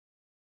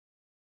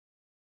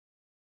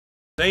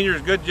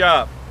Seniors, good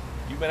job.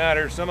 You've been out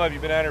here, some of you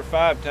have been out here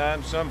 5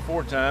 times, some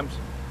 4 times,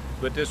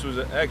 but this was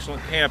an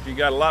excellent camp. You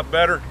got a lot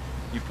better.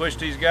 You pushed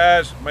these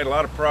guys, made a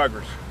lot of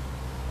progress.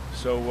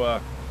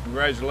 So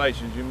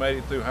congratulations, you made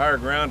it through higher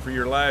ground for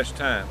your last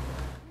time.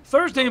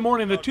 Thursday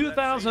morning, the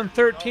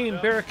 2013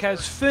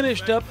 Bearcats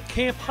finished up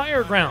Camp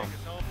Higher Ground,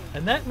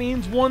 and that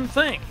means one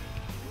thing.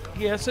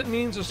 Yes, it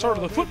means the start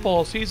of the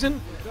football season,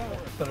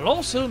 but it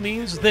also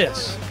means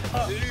this.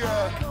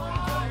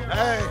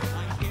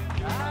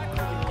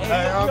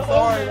 Hey, I'm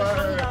sorry,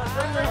 man.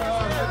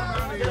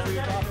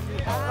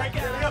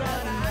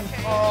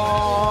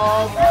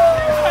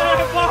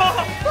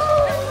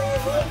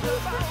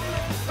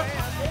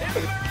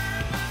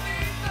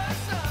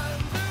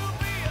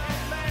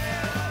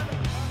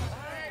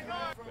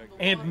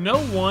 And no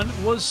one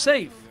was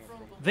safe.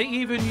 They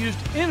even used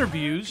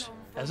interviews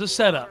as a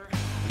setup.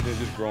 They're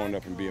just growing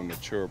up and being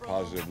mature,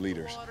 positive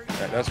leaders.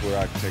 That's what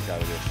I can take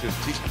out of this.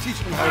 Just teach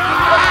them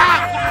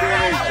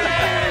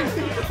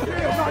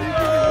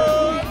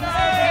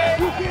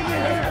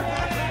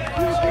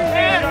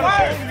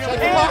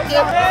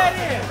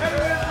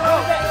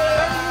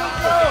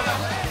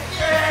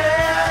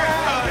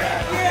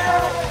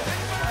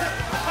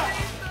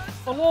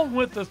Along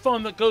with the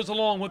fun that goes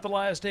along with the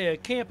last day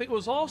of camp, it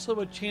was also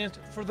a chance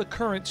for the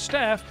current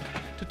staff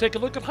to take a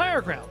look at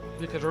Higher Ground.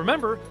 Because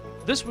remember,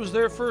 this was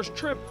their first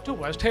trip to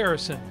West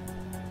Harrison.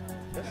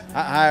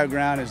 Higher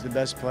Ground is the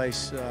best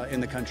place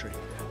in the country.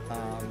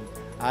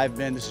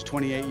 This is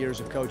 28 years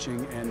of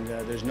coaching, and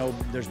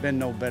there's been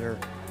no better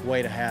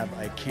way to have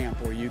a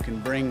camp where you can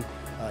bring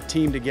a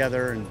team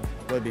together, and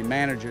whether it be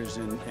managers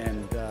and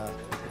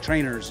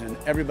trainers and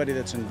everybody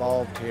that's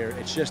involved here.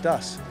 It's just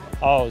us.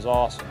 Oh, it was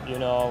awesome. You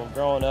know,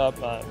 growing up,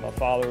 my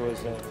father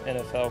was an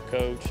NFL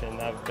coach, and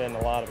I've been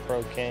to a lot of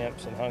pro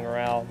camps and hung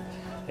around.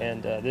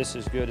 And this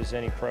is as good as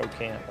any pro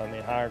camp. I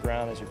mean, Higher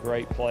Ground is a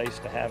great place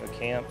to have a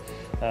camp.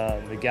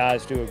 The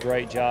guys do a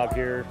great job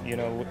here. You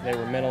know, they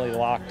were mentally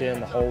locked in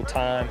the whole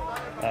time.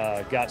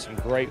 Got some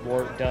great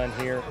work done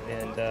here,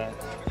 and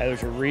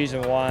there's a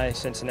reason why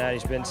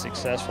Cincinnati's been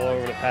successful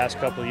over the past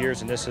couple of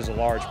years, and this is a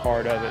large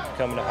part of it,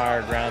 coming to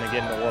Higher Ground and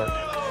getting to work.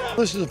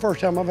 This is the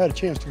first time I've had a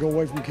chance to go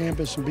away from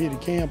campus and be at a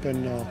camp,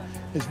 and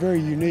it's very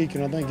unique,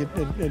 and I think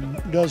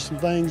it does some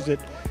things that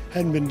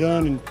hadn't been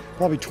done in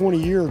probably 20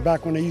 years,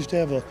 back when they used to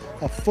have a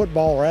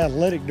football or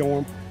athletic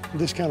dorm.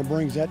 This kind of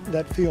brings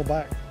that feel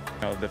back.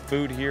 You know, the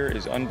food here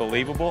is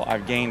unbelievable.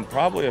 I've gained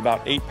probably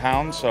about 8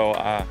 pounds, so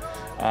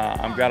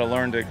I've got to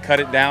learn to cut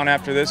it down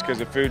after this because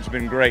the food's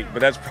been great. But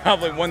that's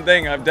probably one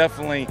thing I've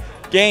definitely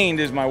gained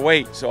is my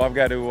weight, so I've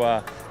got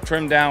to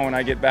trim down when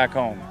I get back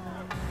home.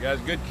 You guys,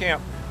 good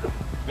camp.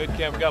 Good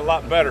camp. We got a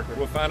lot better.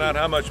 We'll find out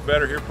how much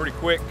better here pretty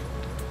quick,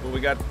 but we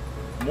got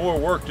more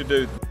work to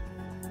do.